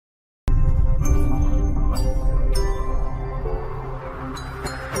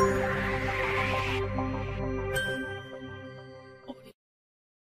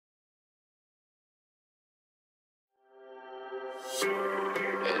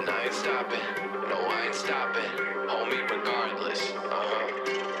I ain't stopping, no I ain't stopping, homie regardless,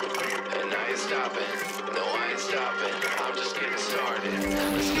 and I ain't stopping, no I ain't stopping, I'm just getting started,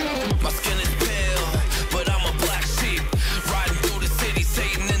 let's go. My skin is pale, but I'm a black sheep, riding through the city,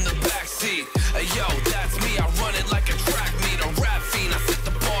 Satan in the backseat. Hey yo, that's me, I run it like a track meet, a rap fiend, I set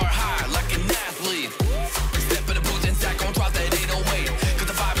the bar high like an athlete. Step in the booth and Zach gon' drop that 808, cause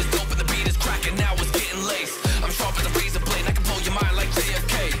the vibe is dope and the beat is cracking, now it's getting laced. I'm sharp as a razor blade, I can blow your mind like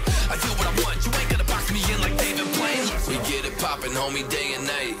JFK. I do what I want, you ain't gonna box me in like David Blaine. We get it poppin', homie, day and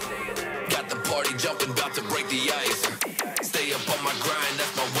night. Got the party jumping, about to break the ice. Stay up on my grind,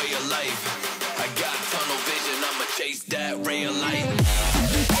 that's my way of life. I got tunnel vision, I'ma chase that ray of light.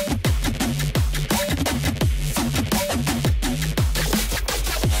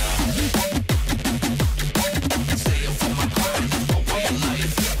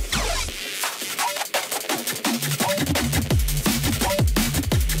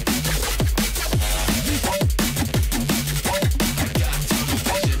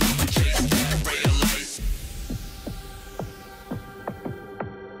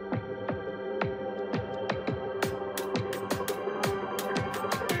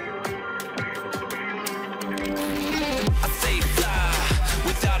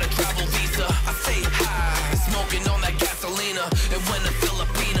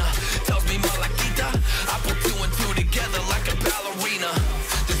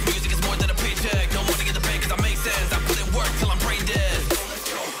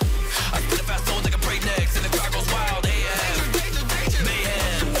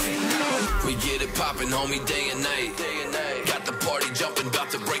 Homie, day and night. Got the party jumping, about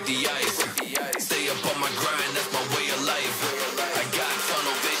to break the ice. Stay up on my grind, that's my way of life. I got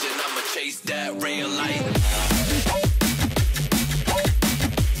tunnel vision, I'ma chase that ray of light.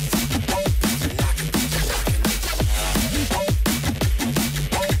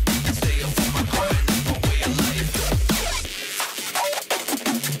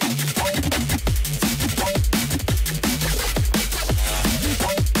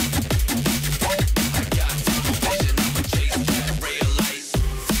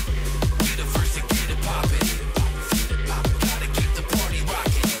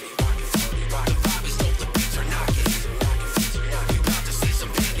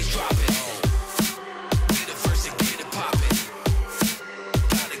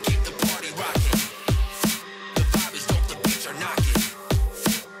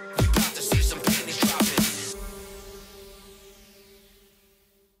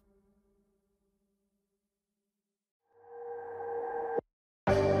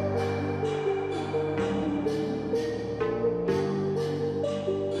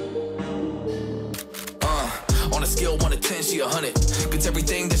 On a scale 1 to 10, she 100. Gets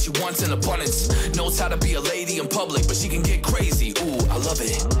everything that she wants in abundance. Knows how to be a lady in public, but she can get crazy. Ooh, I love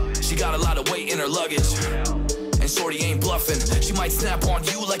it. She got a lot of weight in her luggage, and shorty ain't bluffing. She might snap on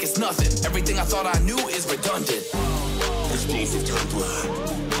you like it's nothing. Everything I thought I knew is redundant. Explosive temper,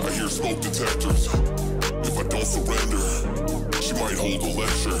 I hear smoke detectors. If I don't surrender, she might hold a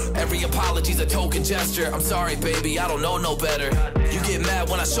lecture. Every apology's a token gesture. I'm sorry, baby, I don't know no better. You get mad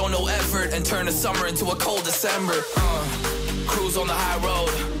when I show no effort and turn the summer into a cold December. Cruise on the high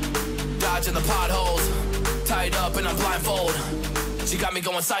road, dodging the potholes, tied up and I'm blindfold. She got me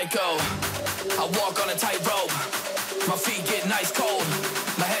going psycho. I walk on a tightrope, my feet getting ice cold,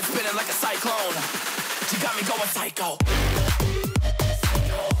 my head spinning like a cyclone. She got me going psycho.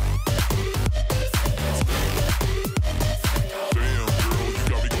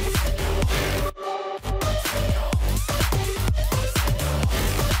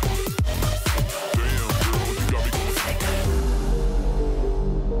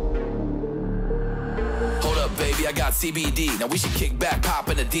 Baby, I got CBD. Now we should kick back, pop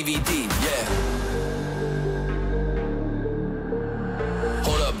in a DVD, yeah.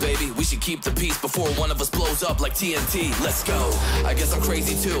 Hold up, baby, we should keep the peace before one of us blows up like TNT. Let's go. I guess I'm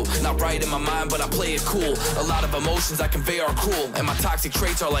crazy too. Not right in my mind, but I play it cool. A lot of emotions I convey are cruel, and my toxic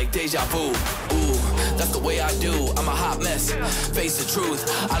traits are like deja vu. Ooh, that's the way I do. I'm a hot mess. Face the truth.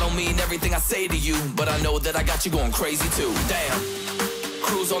 I don't mean everything I say to you, but I know that I got you going crazy too. Damn.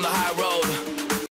 Cruise on the high road,